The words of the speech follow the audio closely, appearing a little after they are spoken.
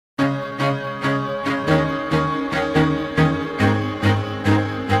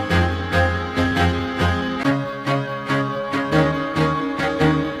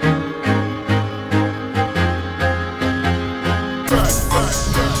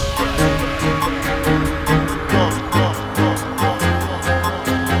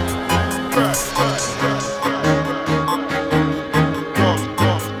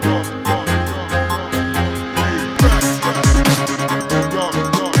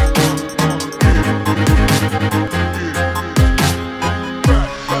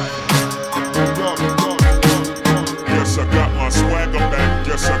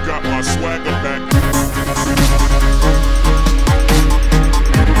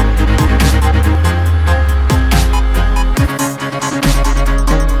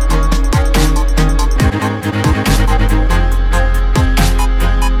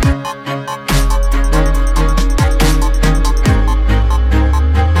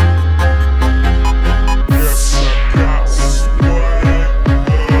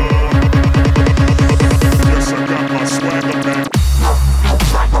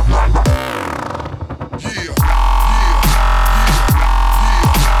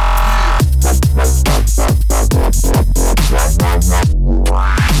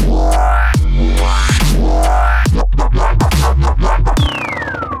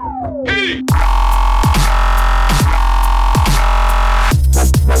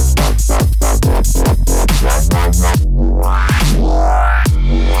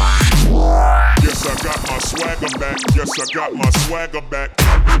swagger back.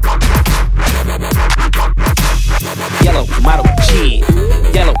 Yellow model kid,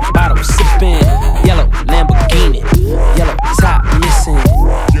 yellow bottle sipping, yellow Lamborghini, yellow top missing.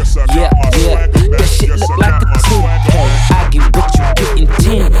 Yes, I got Yeah, my yeah, swagger back. that shit Yes, look I like got a my swagger 2K. back. I get what you get in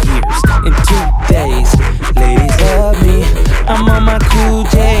 10 years, in 2 days. Ladies love me, I'm on my cool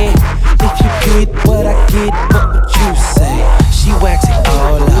J. If you get what I get, what would you say? She wax it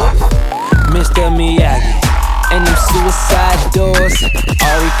all off, Mr. Miyagi. And them suicide doors,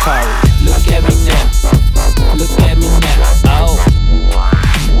 Ari Kari. Look at me now, look at me now. Oh,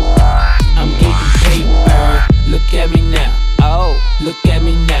 I'm getting paper. Look at me now. Oh, look at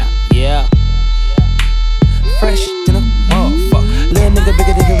me now. Yeah. Fresh than a motherfucker. Little nigga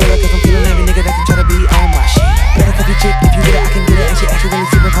bigger than gorilla, cause I'm feeling every nigga that can try to be on my shit. Better fuck your chick, if you get it, I can get it. And she actually really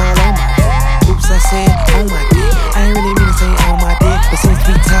sippin' all on my dick. Oops, I said on my dick. I ain't really mean to say on my dick, but since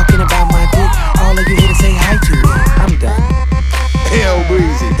we talking about my dick, all of you here to say hi to it. I'm done. Hell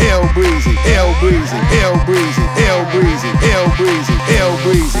breezy, hell breezy, hell breezy, hell breezy, hell breezy, hell breezy, hell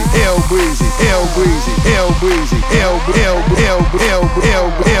breezy, hell breezy, hell breezy, hell breezy, hell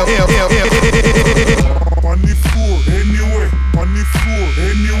On the floor, anyway. On the floor,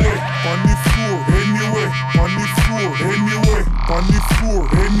 anyway. On the floor, anyway. On the floor, anyway. On the floor,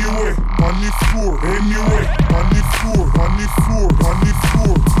 anyway. On the floor, anyway. On the floor, on the floor, on the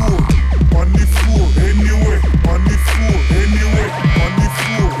floor, floor. On the floor, anyway. On the floor, anyway. On the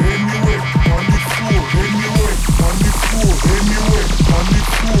floor, anyway. On the floor, anyway. On the floor, anyway. On the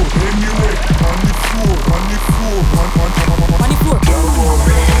floor, anyway. On the floor, on the floor, on the floor.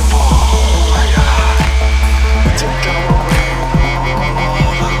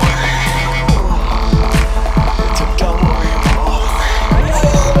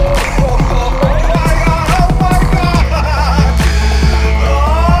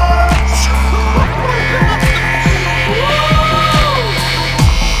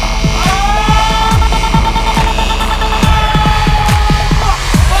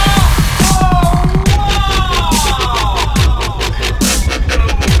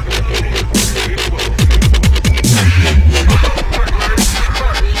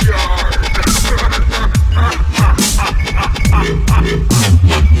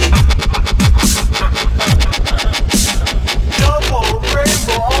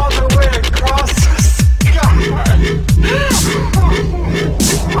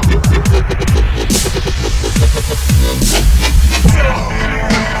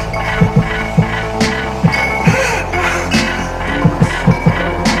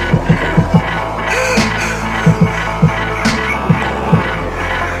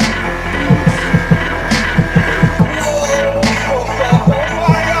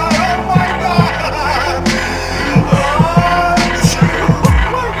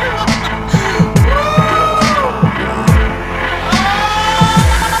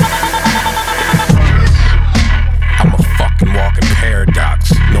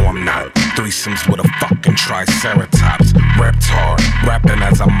 Triceratops, reptar, rapping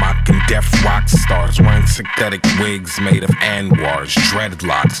as I'm mocking deaf rock stars, wearing synthetic wigs made of anwars,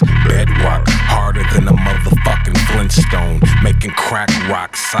 dreadlocks, bedrock, harder than a motherfucking Flintstone, making crack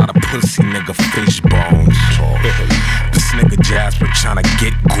rocks out of pussy nigga fish bones. This nigga Jasper tryna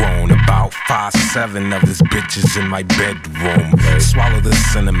get grown, about 5'7" of his bitches in my bedroom. Swallow the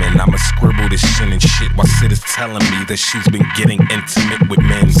cinnamon, I'ma scribble this shit and shit while Sid is telling me that she's been getting intimate with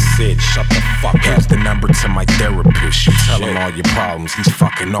men. Sid, shut the fuck up. Here's the number to my therapist. You tell him all your problems. He's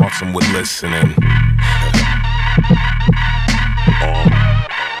fucking awesome with listening.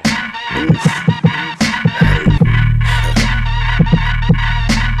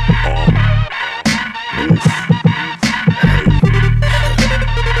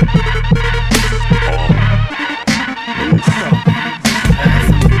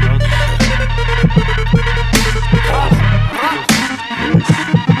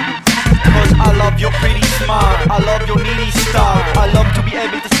 You're pretty smart, I love your needy style. I love to be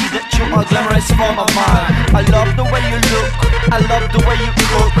able to see that you are glamorous form of mine. I love the way you look, I love the way you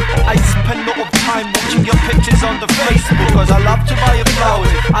cook. I spend a lot of time watching your pictures on the Facebook, cause I love to buy your flowers,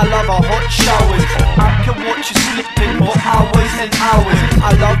 I